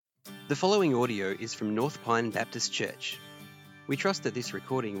The following audio is from North Pine Baptist Church. We trust that this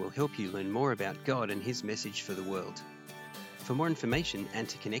recording will help you learn more about God and His message for the world. For more information and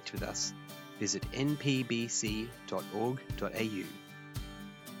to connect with us, visit npbc.org.au. Chapter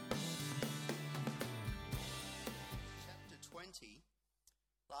 20.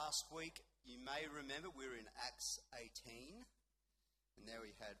 Last week, you may remember, we were in Acts 18, and there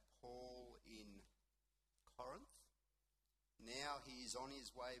we had Paul in Corinth. Now he is on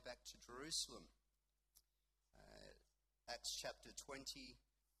his way back to Jerusalem. Acts chapter 20,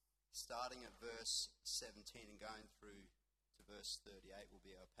 starting at verse 17 and going through to verse 38 will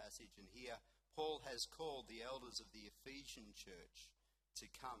be our passage. And here Paul has called the elders of the Ephesian church to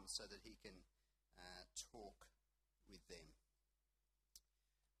come so that he can talk with them.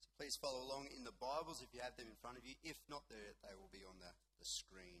 So please follow along in the Bibles if you have them in front of you. If not, they will be on the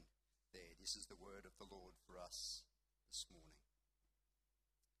screen there. This is the word of the Lord for us this morning.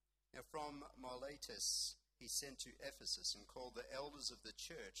 Now from Miletus he sent to Ephesus and called the elders of the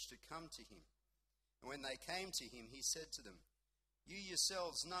church to come to him. And when they came to him, he said to them, "You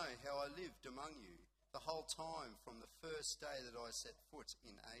yourselves know how I lived among you the whole time from the first day that I set foot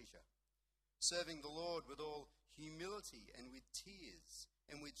in Asia, serving the Lord with all humility and with tears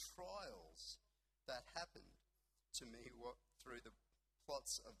and with trials that happened to me through the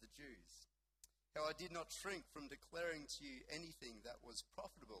plots of the Jews. How I did not shrink from declaring to you anything that was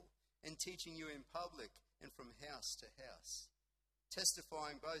profitable and teaching you in public and from house to house,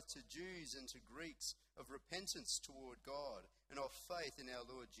 testifying both to Jews and to Greeks of repentance toward God and of faith in our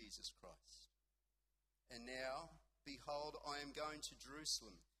Lord Jesus Christ. And now, behold, I am going to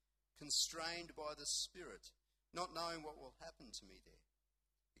Jerusalem, constrained by the Spirit, not knowing what will happen to me there,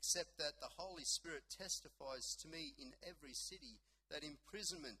 except that the Holy Spirit testifies to me in every city that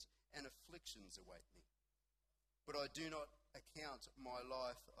imprisonment and afflictions await me. But I do not account my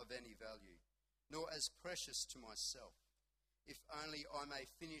life of any value, nor as precious to myself, if only I may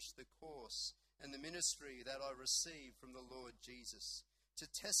finish the course and the ministry that I received from the Lord Jesus, to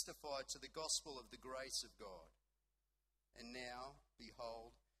testify to the gospel of the grace of God. And now,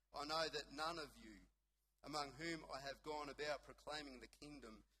 behold, I know that none of you, among whom I have gone about proclaiming the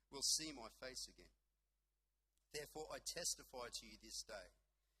kingdom, will see my face again. Therefore I testify to you this day,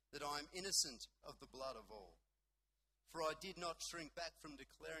 that I am innocent of the blood of all. For I did not shrink back from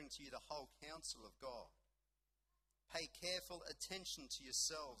declaring to you the whole counsel of God. Pay careful attention to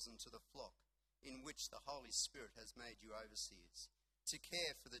yourselves and to the flock, in which the Holy Spirit has made you overseers, to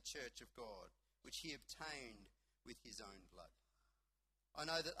care for the church of God, which he obtained with his own blood. I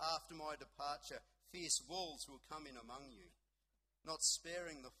know that after my departure, fierce wolves will come in among you, not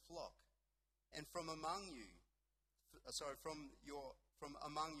sparing the flock, and from among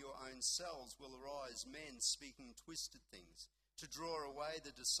your own selves will arise men speaking twisted things, to draw away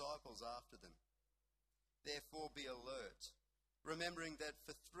the disciples after them. Therefore be alert, remembering that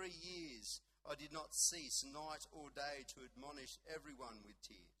for 3 years I did not cease night or day to admonish everyone with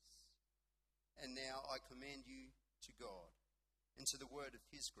tears. And now I commend you to God and to the word of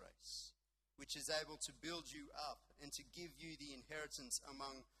his grace, which is able to build you up and to give you the inheritance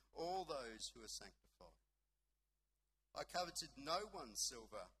among all those who are sanctified. I coveted no one's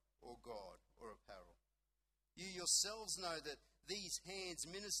silver or gold or apparel. You yourselves know that these hands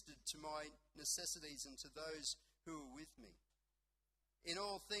ministered to my necessities and to those who were with me. In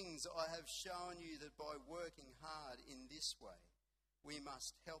all things I have shown you that by working hard in this way, we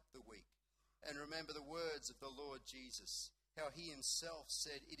must help the weak and remember the words of the Lord Jesus, how he himself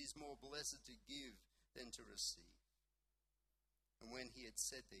said, "It is more blessed to give than to receive." And when he had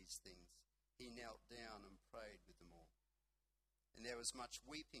said these things, he knelt down and prayed with them all. And there was much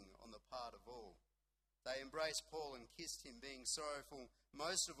weeping on the part of all. They embraced Paul and kissed him, being sorrowful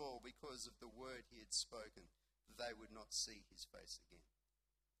most of all because of the word he had spoken, that they would not see his face again.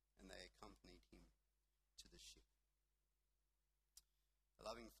 And they accompanied him to the ship.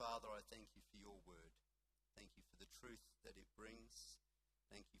 Loving Father, I thank you for your word. Thank you for the truth that it brings.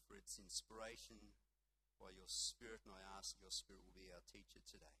 Thank you for its inspiration by your Spirit, and I ask that your Spirit will be our teacher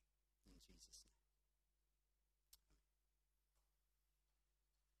today. In Jesus' name.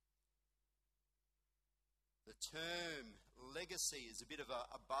 The term legacy is a bit of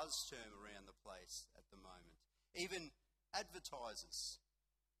a buzz term around the place at the moment. Even advertisers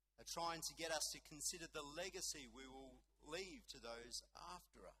are trying to get us to consider the legacy we will leave to those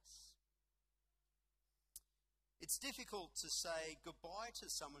after us. It's difficult to say goodbye to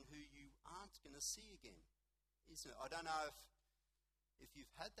someone who you aren't going to see again, isn't it? I don't know if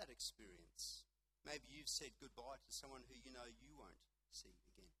you've had that experience. Maybe you've said goodbye to someone who you know you won't see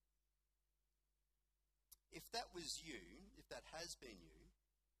again. If that was you, if that has been you,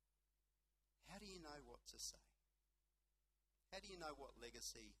 what to say? How do you know what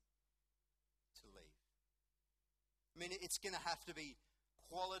legacy to leave? I mean, it's going to have to be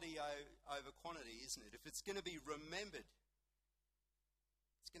quality over quantity, isn't it? If it's going to be remembered,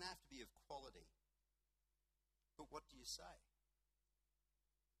 it's going to have to be of quality. But what do you say?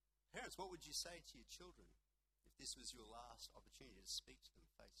 Parents, what would you say to your children if this was your last opportunity to speak to them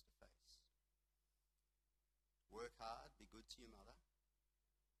face to face? Work hard, be good to your mother.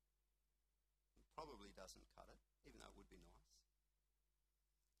 It probably doesn't cut it, even though it would be nice.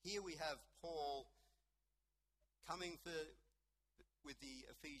 Here we have Paul coming with the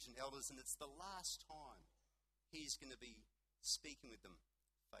Ephesian elders, and it's the last time he's going to be speaking with them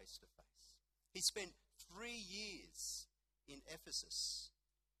face to face. He spent 3 years in Ephesus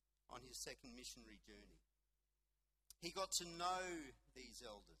on his second missionary journey. He got to know these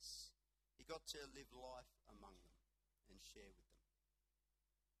elders. He got to live life among them and share with them.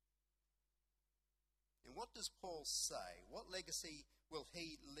 And what does Paul say? What legacy will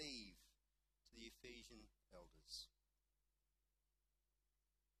he leave to the Ephesian elders?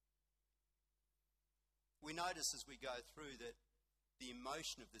 We notice as we go through that the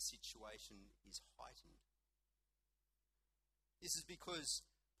emotion of the situation is heightened. This is because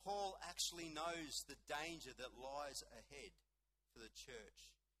Paul actually knows the danger that lies ahead for the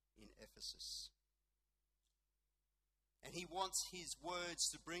church in Ephesus. And he wants his words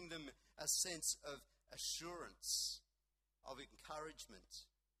to bring them a sense of assurance, of encouragement,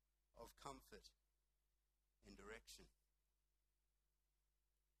 of comfort and direction.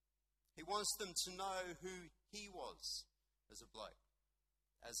 He wants them to know who he was as a bloke,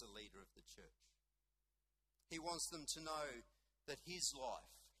 as a leader of the church. He wants them to know that his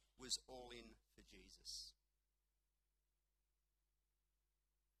life was all in for Jesus.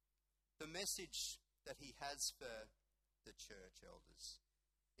 The message that he has for the church elders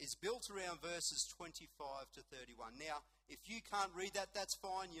is built around verses 25 to 31. Now, if you can't read that, that's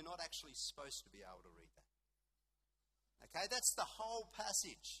fine. You're not actually supposed to be able to read that. Okay, that's the whole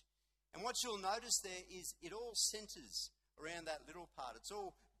passage. And what you'll notice there is it all centres around that little part. It's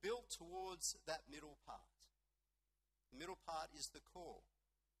all built towards that middle part. The middle part is the core.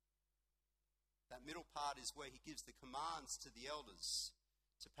 That middle part is where he gives the commands to the elders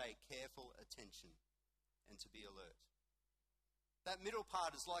to pay careful attention and to be alert. That middle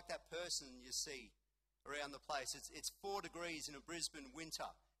part is like that person you see around the place. It's 4 degrees in a Brisbane winter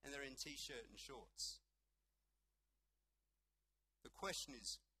and they're in t-shirt and shorts. The question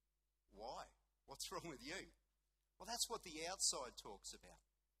is, why? What's wrong with you? Well, that's what the outside talks about.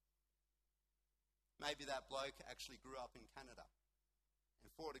 Maybe that bloke actually grew up in Canada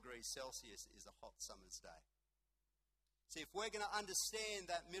and 4 degrees Celsius is a hot summer's day. See, if we're going to understand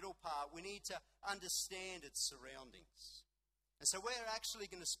that middle part, we need to understand its surroundings. And so we're actually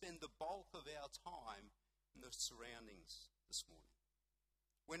going to spend the bulk of our time in the surroundings this morning.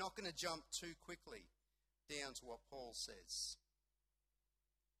 We're not going to jump too quickly down to what Paul says.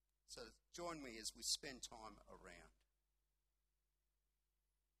 So join me as we spend time around.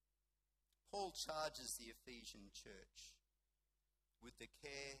 Paul charges the Ephesian church with the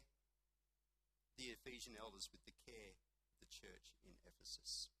care, the Ephesian elders with the care of the church in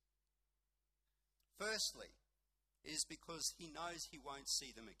Ephesus. Firstly, it is because he knows he won't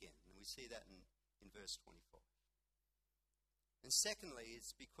see them again. And we see that in verse 25. And secondly,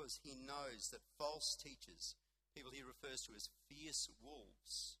 it's because he knows that false teachers, people he refers to as fierce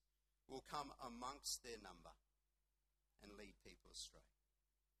wolves, will come amongst their number and lead people astray.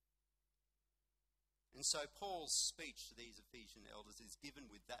 And so Paul's speech to these Ephesian elders is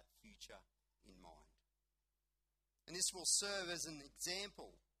given with that future in mind. And this will serve as an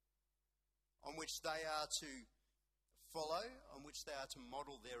example on which they are to follow, on which they are to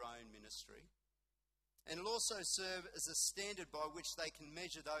model their own ministry. And it'll also serve as a standard by which they can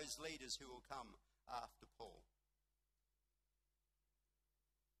measure those leaders who will come after Paul.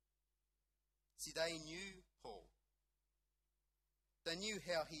 See, they knew Paul. They knew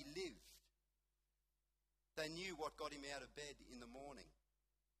how he lived. They knew what got him out of bed in the morning.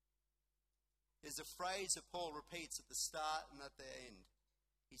 There's a phrase that Paul repeats at the start and at the end.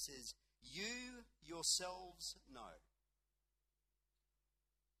 He says, "You yourselves know."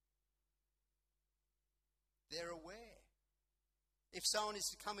 They're aware. If someone is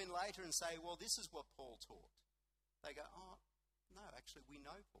to come in later and say, well, this is what Paul taught, they go, oh, no, actually, we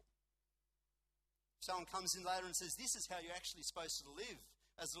know Paul. If someone comes in later and says, this is how you're actually supposed to live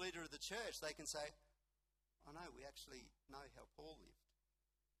as the leader of the church, they can say, oh, no, we actually know how Paul lived.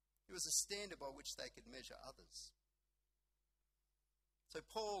 It was a standard by which they could measure others. So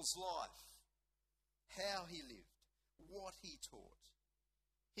Paul's life, how he lived, what he taught,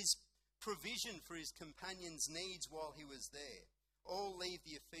 his provision for his companions' needs while he was there, all leave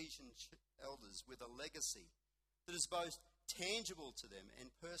the Ephesian elders with a legacy that is both tangible to them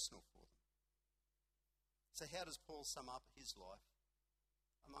and personal for them. So how does Paul sum up his life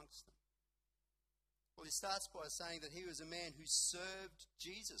amongst them? Well, he starts by saying that he was a man who served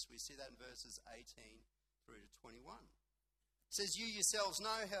Jesus. We see that in verses 18 through to 21. It says, "You yourselves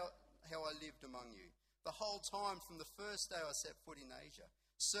know how I lived among you the whole time from the first day I set foot in Asia,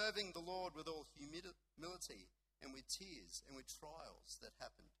 serving the Lord with all humility and with tears and with trials that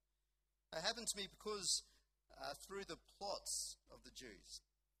happened. It happened to me because through the plots of the Jews,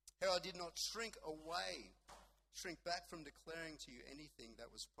 how I did not shrink back from declaring to you anything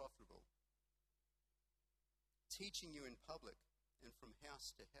that was profitable, teaching you in public and from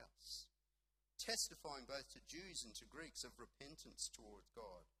house to house, testifying both to Jews and to Greeks of repentance toward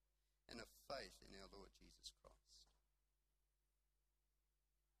God and of faith in our Lord Jesus Christ."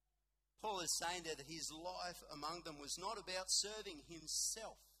 Paul is saying there that his life among them was not about serving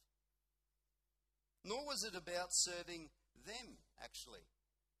himself, nor was it about serving them, actually.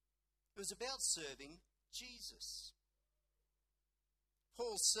 It was about serving Jesus.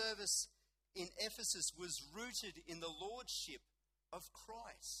 Paul's service in Ephesus was rooted in the lordship of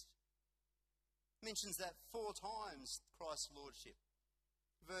Christ. It mentions that 4 times, Christ's lordship.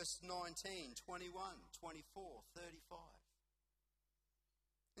 Verse 19, 21, 24, 35.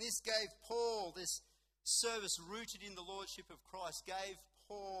 And this gave Paul, this service rooted in the lordship of Christ, gave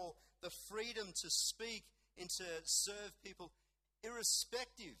Paul the freedom to speak and to serve people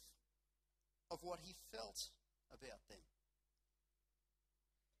irrespective of what he felt about them.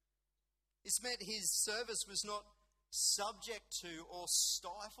 This meant his service was not subject to or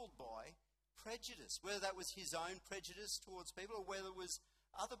stifled by prejudice, whether that was his own prejudice towards people or whether it was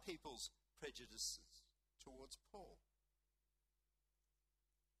other people's prejudices towards Paul.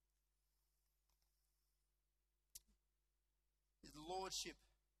 The lordship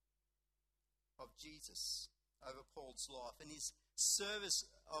of Jesus over Paul's life and his service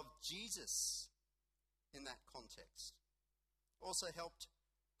of Jesus in that context also helped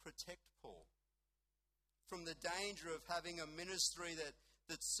protect Paul from the danger of having a ministry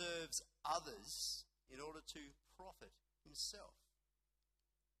that serves others in order to profit himself.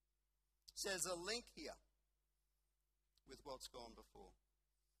 So there's a link here with what's gone before.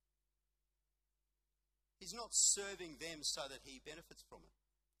 He's not serving them so that he benefits from it.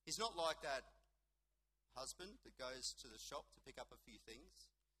 He's not like that husband that goes to the shop to pick up a few things.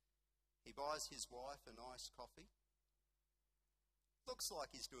 He buys his wife a nice coffee. Looks like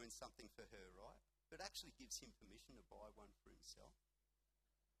he's doing something for her, right? But actually gives him permission to buy one for himself.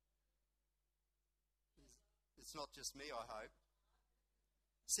 It's not just me, I hope.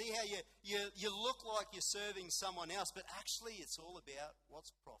 See how you look like you're serving someone else, but actually it's all about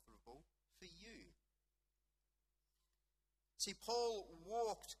what's profitable for you. See, Paul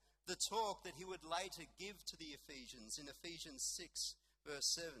walked the talk that he would later give to the Ephesians in Ephesians 6,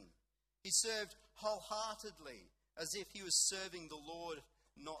 verse 7. He served wholeheartedly as if he was serving the Lord,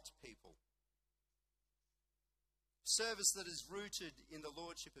 not people. Service that is rooted in the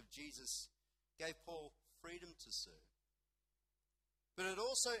lordship of Jesus gave Paul freedom to serve. But it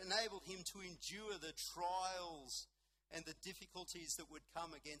also enabled him to endure the trials and the difficulties that would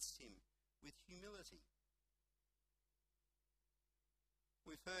come against him with humility.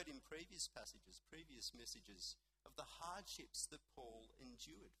 We've heard in previous passages, previous messages, of the hardships that Paul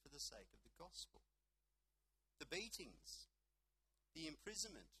endured for the sake of the gospel. The beatings, the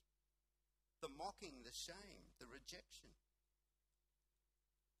imprisonment, the mocking, the shame, the rejection.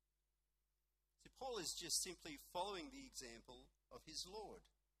 See, Paul is just simply following the example of his Lord.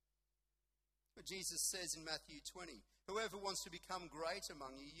 But Jesus says in Matthew 20, "Whoever wants to become great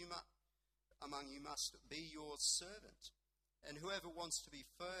among you must be your servant. And whoever wants to be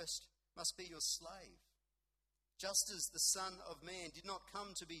first must be your slave. Just as the Son of Man did not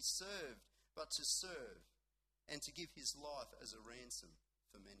come to be served, but to serve, and to give his life as a ransom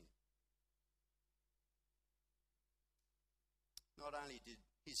for many." Not only did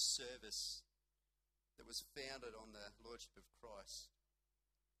his service that was founded on the Lordship of Christ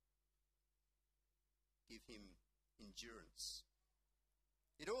give him endurance,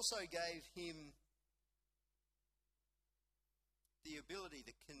 it also gave him the ability,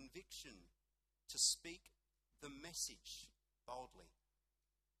 the conviction to speak the message boldly.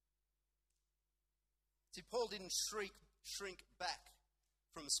 See, Paul didn't shrink back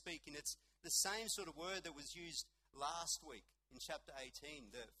from speaking. It's the same sort of word that was used last week in chapter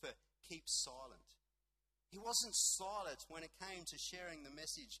 18 for keep silent. He wasn't silent when it came to sharing the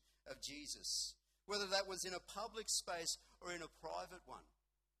message of Jesus, whether that was in a public space or in a private one.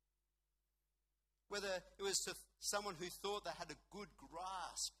 whether it was to someone who thought they had a good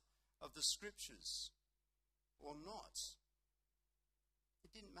grasp of the Scriptures or not.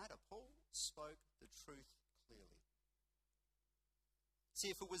 It didn't matter. Paul spoke the truth clearly.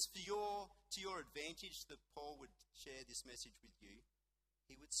 See, if it was to your advantage that Paul would share this message with you,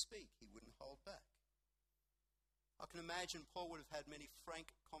 he would speak. He wouldn't hold back. I can imagine Paul would have had many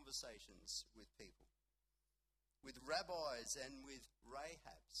frank conversations with people, with rabbis and with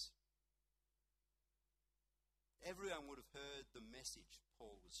Rahabs. Everyone would have heard the message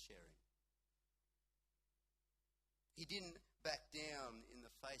Paul was sharing. He didn't back down in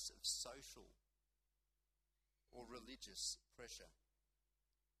the face of social or religious pressure.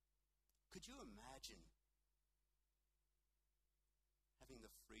 Could you imagine having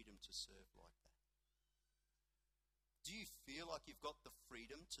the freedom to serve like that? Do you feel like you've got the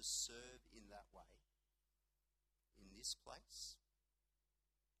freedom to serve in that way? In this place?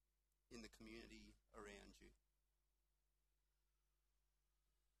 In the community around you?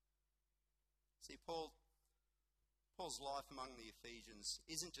 See, Paul's life among the Ephesians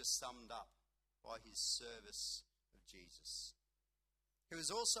isn't just summed up by his service of Jesus. He was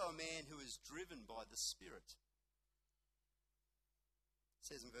also a man who was driven by the Spirit. It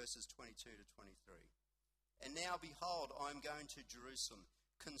says in verses 22 to 23, "And now, behold, I am going to Jerusalem,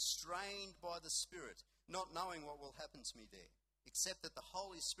 constrained by the Spirit, not knowing what will happen to me there, except that the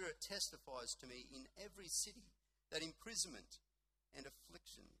Holy Spirit testifies to me in every city that imprisonment and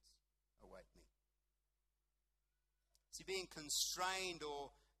afflictions await me." See, being constrained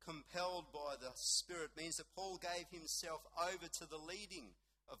or compelled by the Spirit means that Paul gave himself over to the leading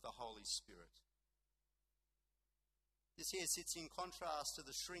of the Holy Spirit. This here sits in contrast to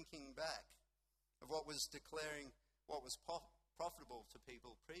the shrinking back of what was declaring what was profitable to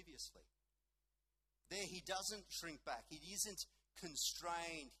people previously. There he doesn't shrink back. He isn't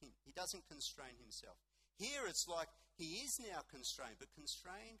constrained. He doesn't constrain himself. Here it's like he is now constrained, but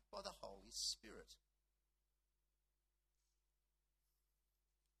constrained by the Holy Spirit.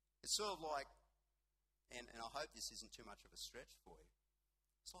 It's sort of like, and I hope this isn't too much of a stretch for you,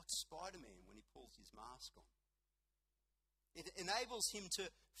 it's like Spider-Man when he pulls his mask on. It enables him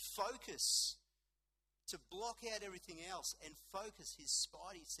to focus, to block out everything else and focus his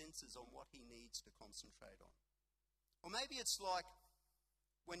spidey senses on what he needs to concentrate on. Or maybe it's like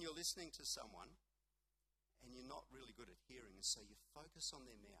when you're listening to someone and you're not really good at hearing, and so you focus on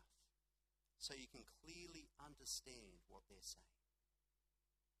their mouth so you can clearly understand what they're saying.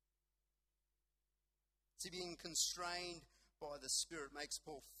 See, being constrained by the Spirit makes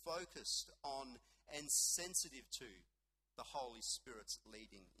Paul focused on and sensitive to the Holy Spirit's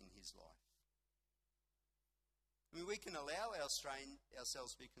leading in his life. I mean, we can allow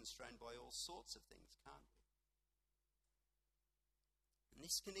ourselves to be constrained by all sorts of things, can't we? And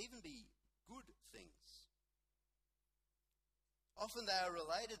this can even be good things. Often they are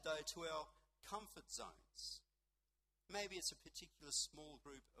related, though, to our comfort zones. Maybe it's a particular small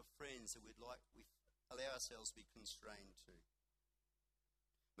group of friends that we allow ourselves to be constrained to.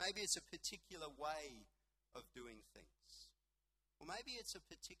 Maybe it's a particular way of doing things. Or maybe it's a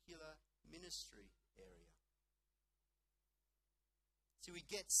particular ministry area. See, we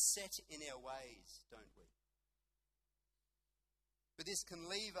get set in our ways, don't we? But this can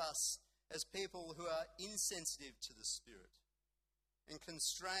leave us as people who are insensitive to the Spirit and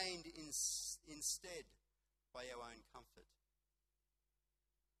constrained instead by our own comfort.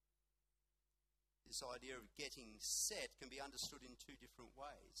 This idea of getting set can be understood in two different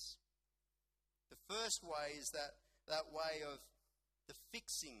ways. The first way is that way of the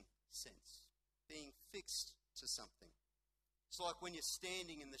fixing sense, being fixed to something. It's like when you're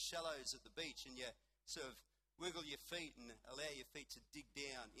standing in the shallows at the beach and you sort of wiggle your feet and allow your feet to dig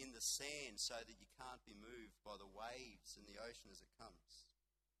down in the sand so that you can't be moved by the waves and the ocean as it comes.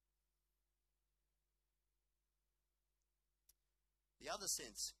 The other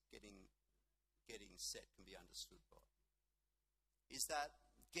sense getting set can be understood by is that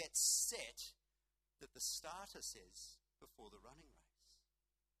get set that the starter says before the running race.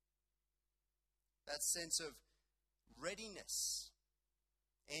 That sense of readiness,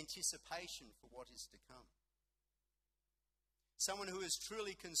 anticipation for what is to come. Someone who is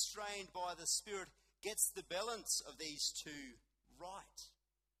truly constrained by the Spirit gets the balance of these two right.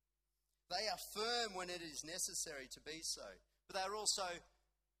 They are firm when it is necessary to be so, but they are also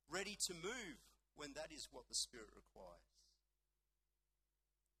ready to move when that is what the Spirit requires.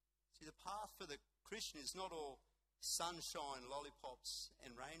 See, the path for the Christian is not all sunshine, lollipops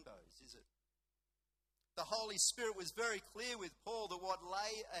and rainbows, is it? The Holy Spirit was very clear with Paul that what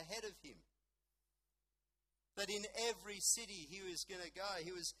lay ahead of him, that in every city he was going to go,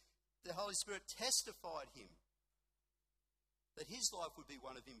 he was the Holy Spirit testified him that his life would be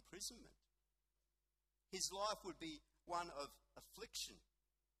one of imprisonment. His life would be one of affliction,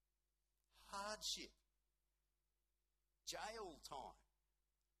 hardship, jail time.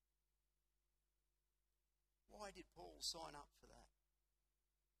 Why did Paul sign up for that?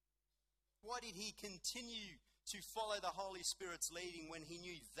 Why did he continue to follow the Holy Spirit's leading when he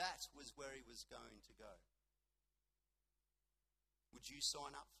knew that was where he was going to go? Would you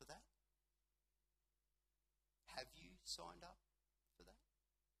sign up for that? Have you signed up for that?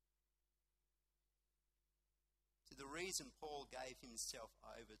 So the reason Paul gave himself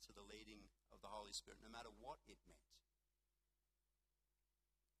over to the leading of the Holy Spirit, no matter what it meant,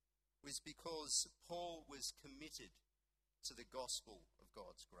 was because Paul was committed to the gospel of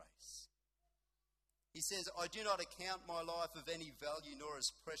God's grace. He says, I do not account my life of any value nor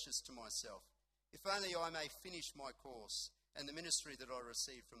as precious to myself, if only I may finish my course and the ministry that I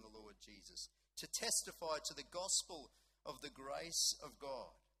received from the Lord Jesus, to testify to the gospel of the grace of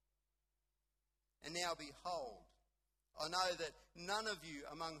God. And now behold, I know that none of you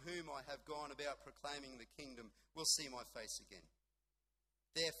among whom I have gone about proclaiming the kingdom will see my face again.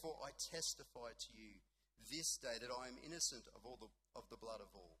 Therefore I testify to you this day that I am innocent of the blood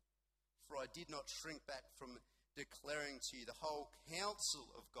of all. For I did not shrink back from declaring to you the whole counsel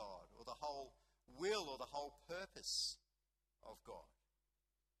of God, or the whole will or the whole purpose of God.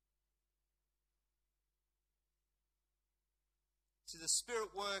 So the Spirit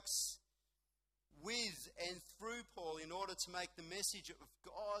works with and through Paul in order to make the message of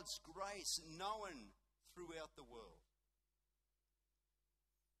God's grace known throughout the world.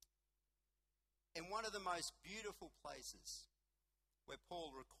 And one of the most beautiful places where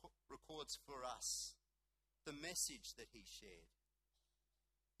Paul records for us the message that he shared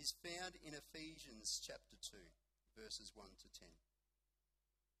is found in Ephesians chapter 2, verses 1 to 10.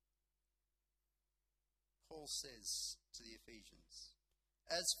 Paul says to the Ephesians,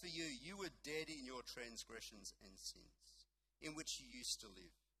 As for you, you were dead in your transgressions and sins, in which you used to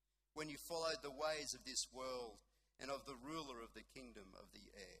live, when you followed the ways of this world and of the ruler of the kingdom of the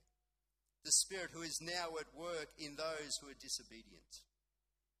air, the Spirit who is now at work in those who are disobedient.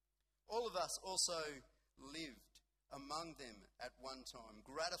 All of us also lived among them at one time,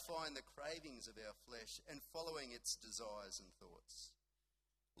 gratifying the cravings of our flesh and following its desires and thoughts.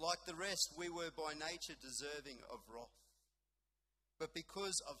 Like the rest, we were by nature deserving of wrath. But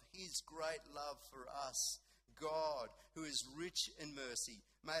because of his great love for us, God, who is rich in mercy,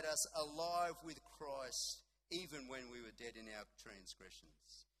 made us alive with Christ even when we were dead in our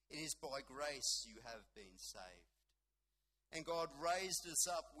transgressions. It is by grace you have been saved. And God raised us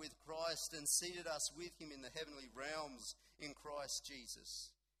up with Christ and seated us with him in the heavenly realms in Christ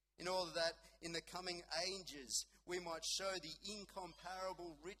Jesus, in order that in the coming ages we might show the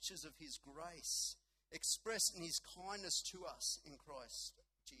incomparable riches of his grace, expressed in his kindness to us in Christ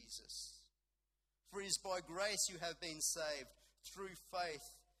Jesus. For it is by grace you have been saved through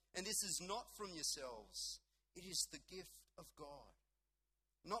faith, and this is not from yourselves, it is the gift of God,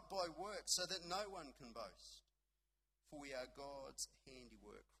 not by works, so that no one can boast. For we are God's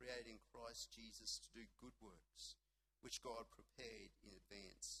handiwork, created in Christ Jesus to do good works, which God prepared in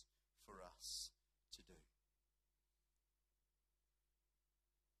advance for us to do.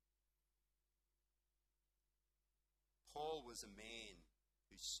 Paul was a man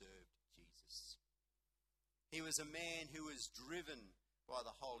who served Jesus. He was a man who was driven by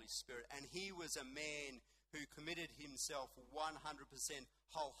the Holy Spirit, and he was a man who committed himself 100%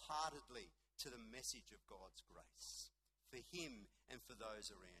 wholeheartedly to the message of God's grace for him and for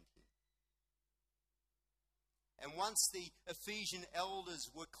those around him. And once the Ephesian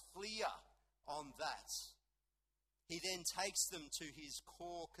elders were clear on that, he then takes them to his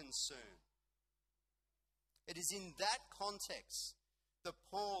core concern. It is in that context that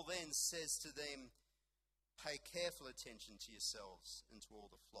Paul then says to them, pay careful attention to yourselves and to all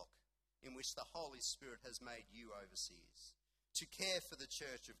the flock in which the Holy Spirit has made you overseers, to care for the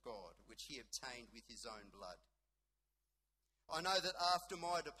church of God, which he obtained with his own blood. I know that after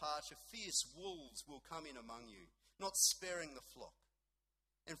my departure, fierce wolves will come in among you, not sparing the flock.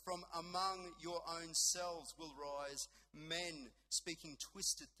 And from among your own selves will rise men speaking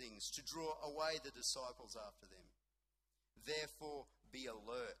twisted things to draw away the disciples after them. Therefore, be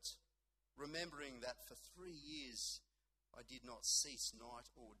alert, remembering that for 3 years I did not cease night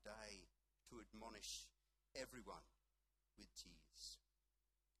or day to admonish everyone with tears.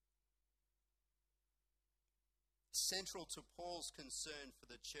 Central to Paul's concern for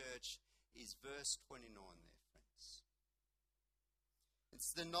the church is verse 29 there, friends.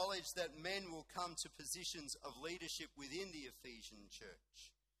 It's the knowledge that men will come to positions of leadership within the Ephesian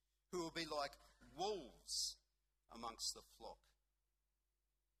church who will be like wolves amongst the flock.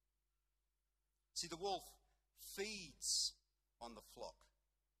 See, the wolf feeds on the flock.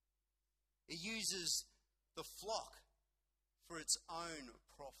 It uses the flock for its own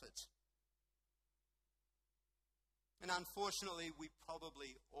profit. And unfortunately, we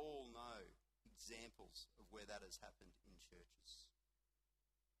probably all know examples of where that has happened in churches.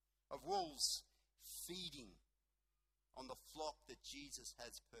 Of wolves feeding on the flock that Jesus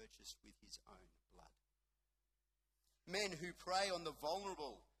has purchased with his own blood. Men who prey on the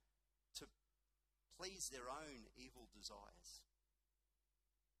vulnerable to please their own evil desires.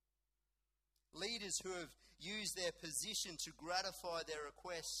 Leaders who have used their position to gratify their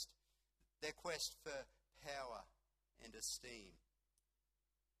quest for power and esteem.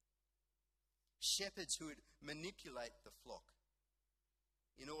 Shepherds who would manipulate the flock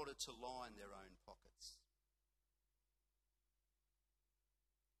in order to line their own pockets.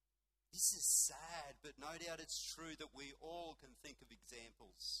 This is sad, but no doubt it's true that we all can think of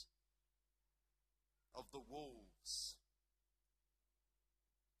examples of the wolves.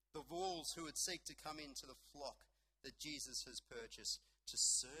 The wolves who would seek to come into the flock that Jesus has purchased to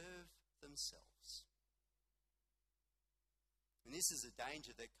serve themselves. And this is a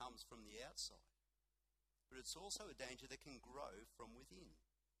danger that comes from the outside, but it's also a danger that can grow from within.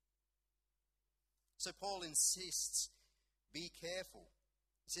 So Paul insists, be careful.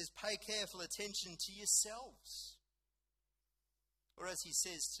 He says, pay careful attention to yourselves. Or as he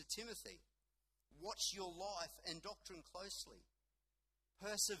says to Timothy, watch your life and doctrine closely.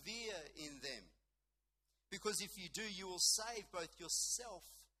 Persevere in them. Because if you do, you will save both yourself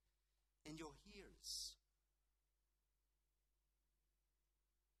and your hearers.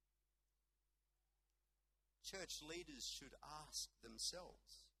 Church leaders should ask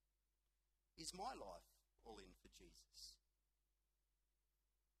themselves, is my life all in for Jesus?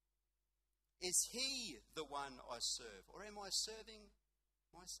 Is he the one I serve, or am I serving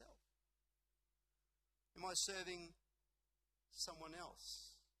myself? Am I serving someone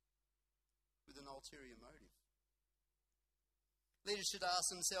else with an ulterior motive? Leaders should ask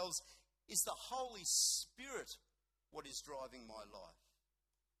themselves, is the Holy Spirit what is driving my life?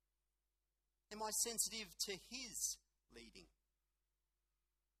 Am I sensitive to his leading?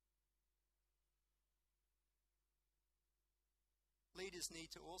 Leaders need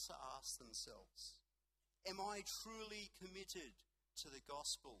to also ask themselves, am I truly committed to the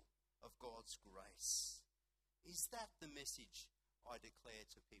gospel of God's grace? Is that the message I declare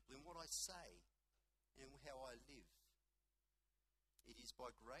to people in what I say and how I live? It is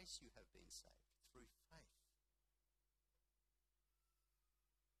by grace you have been saved, through faith.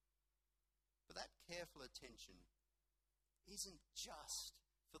 But that careful attention isn't just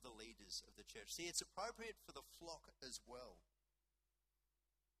for the leaders of the church. See, it's appropriate for the flock as well.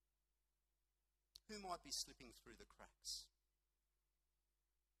 Who might be slipping through the cracks?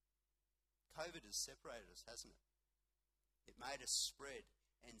 COVID has separated us, hasn't it? It made us spread,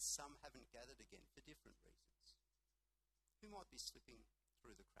 and some haven't gathered again for different reasons. Who might be slipping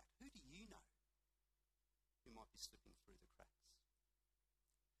through the crack? Who do you know who might be slipping through the cracks?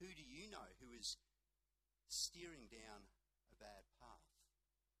 Who do you know who is steering down a bad path?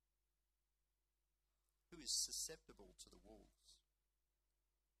 Who is susceptible to the wolves?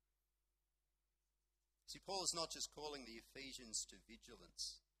 See, Paul is not just calling the Ephesians to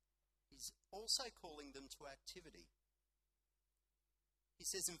vigilance. He's also calling them to activity. He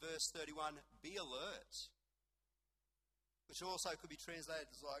says in verse 31, be alert, which also could be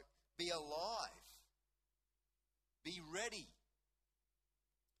translated as like, be alive, be ready,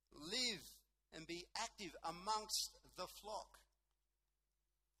 live and be active amongst the flock.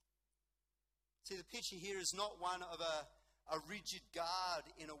 See, the picture here is not one of a rigid guard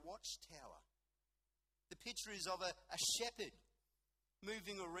in a watchtower. The picture is of a shepherd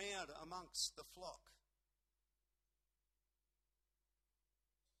moving around amongst the flock,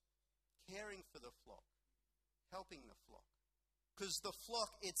 caring for the flock, helping the flock. Because the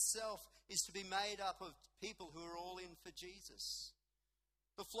flock itself is to be made up of people who are all in for Jesus.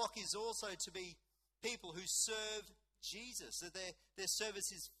 The flock is also to be people who serve Jesus, that their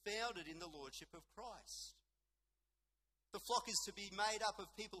service is founded in the lordship of Christ. The flock is to be made up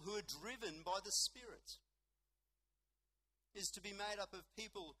of people who are driven by the Spirit. It is to be made up of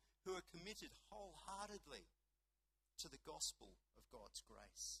people who are committed wholeheartedly to the gospel of God's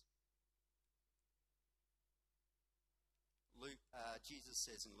grace. Jesus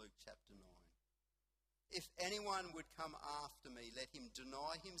says in Luke chapter 9, if anyone would come after me, let him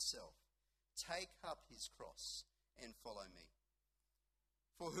deny himself, take up his cross and follow me.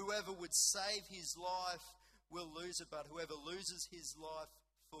 For whoever would save his life will lose it, but whoever loses his life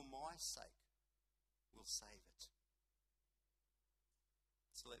for my sake will save it.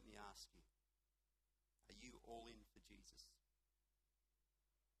 So let me ask you, are you all in for Jesus?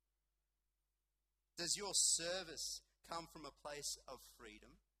 Does your service come from a place of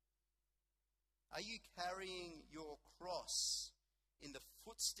freedom? Are you carrying your cross in the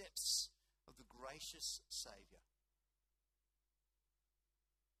footsteps of the gracious Saviour?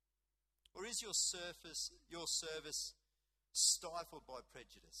 Or is your service stifled by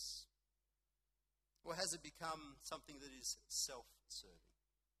prejudice? Or has it become something that is self-serving?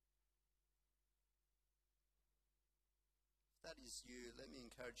 If that is you, let me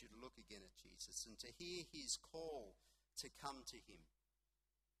encourage you to look again at Jesus and to hear his call to come to him.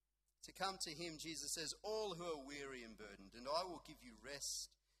 To come to him, Jesus says, all who are weary and burdened, and I will give you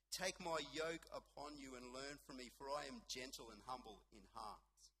rest. Take my yoke upon you and learn from me, for I am gentle and humble in heart.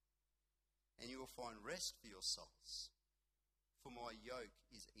 And you will find rest for your souls. For my yoke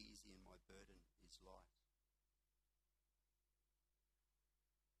is easy and my burden is light.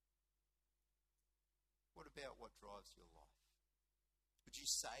 What about what drives your life? Would you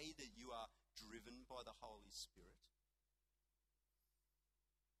say that you are driven by the Holy Spirit?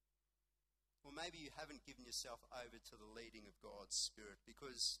 Or maybe you haven't given yourself over to the leading of God's Spirit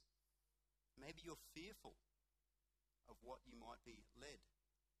because maybe you're fearful of what you might be led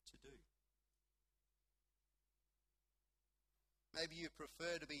to do. Maybe you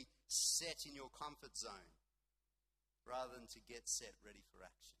prefer to be set in your comfort zone rather than to get set ready for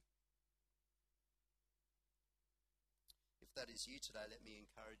action. If that is you today, let me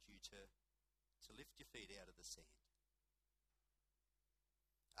encourage you to lift your feet out of the sand.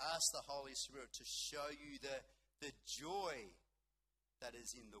 Ask the Holy Spirit to show you the joy that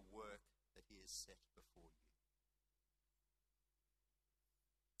is in the work that he has set before you.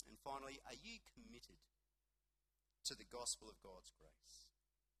 And finally, are you committed to the gospel of God's grace?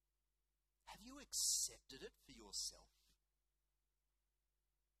 Have you accepted it for yourself?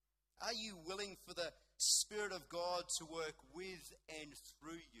 Are you willing for the Spirit of God to work with and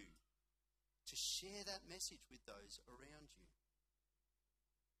through you to share that message with those around you?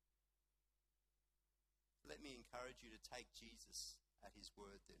 Let me encourage you to take Jesus at his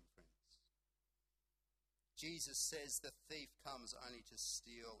word then, friends. Jesus says the thief comes only to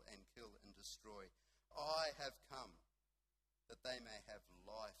steal and kill and destroy. I have come that they may have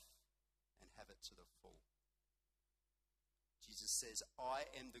life and have it to the full. Jesus says,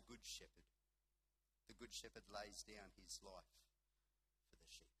 I am the good shepherd. The good shepherd lays down his life for the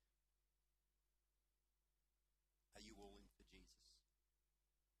sheep. Are you all in for Jesus?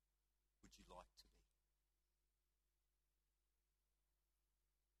 Would you like to be?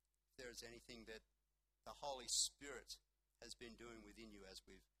 If there is anything that the Holy Spirit has been doing within you as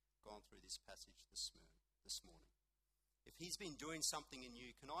we've gone through this passage this morning, if he's been doing something in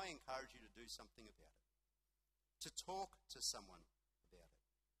you, can I encourage you to do something about it? To talk to someone about it.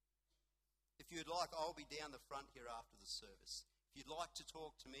 If you'd like, I'll be down the front here after the service. If you'd like to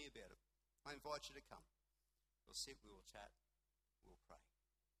talk to me about it, I invite you to come. We'll sit, we'll chat, we'll pray.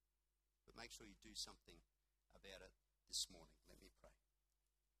 But make sure you do something about it this morning. Let me pray.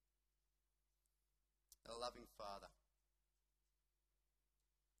 Our loving Father,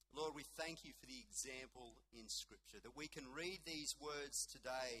 Lord, we thank you for the example in Scripture, that we can read these words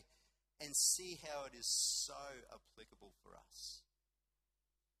today and see how it is so applicable for us.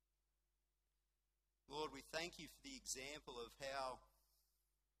 Lord, we thank you for the example of how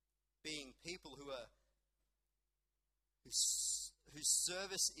being people whose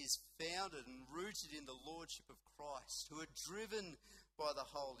service is founded and rooted in the Lordship of Christ, who are driven by the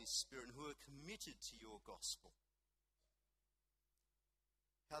Holy Spirit and who are committed to your gospel.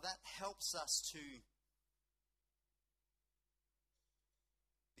 How that helps us to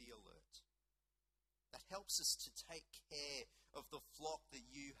be alert. That helps us to take care of the flock that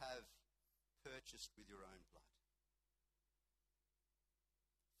you have purchased with your own blood.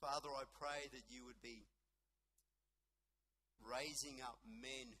 Father, I pray that you would be raising up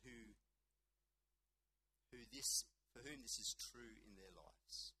men for whom this is true in their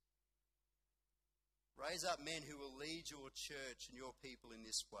lives. Raise up men who will lead your church and your people in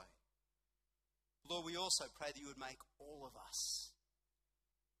this way. Lord, we also pray that you would make all of us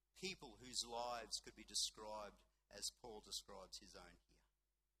people whose lives could be described as Paul describes his own here.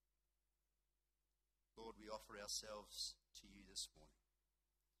 Lord, we offer ourselves to you this morning.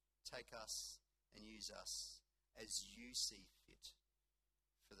 Take us and use us as you see fit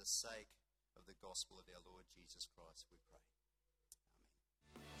for the sake of the gospel of our Lord Jesus Christ, we pray.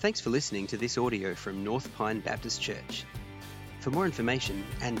 Amen. Thanks for listening to this audio from North Pine Baptist Church. For more information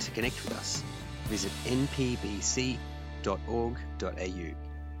and to connect with us, visit npbc.org.au.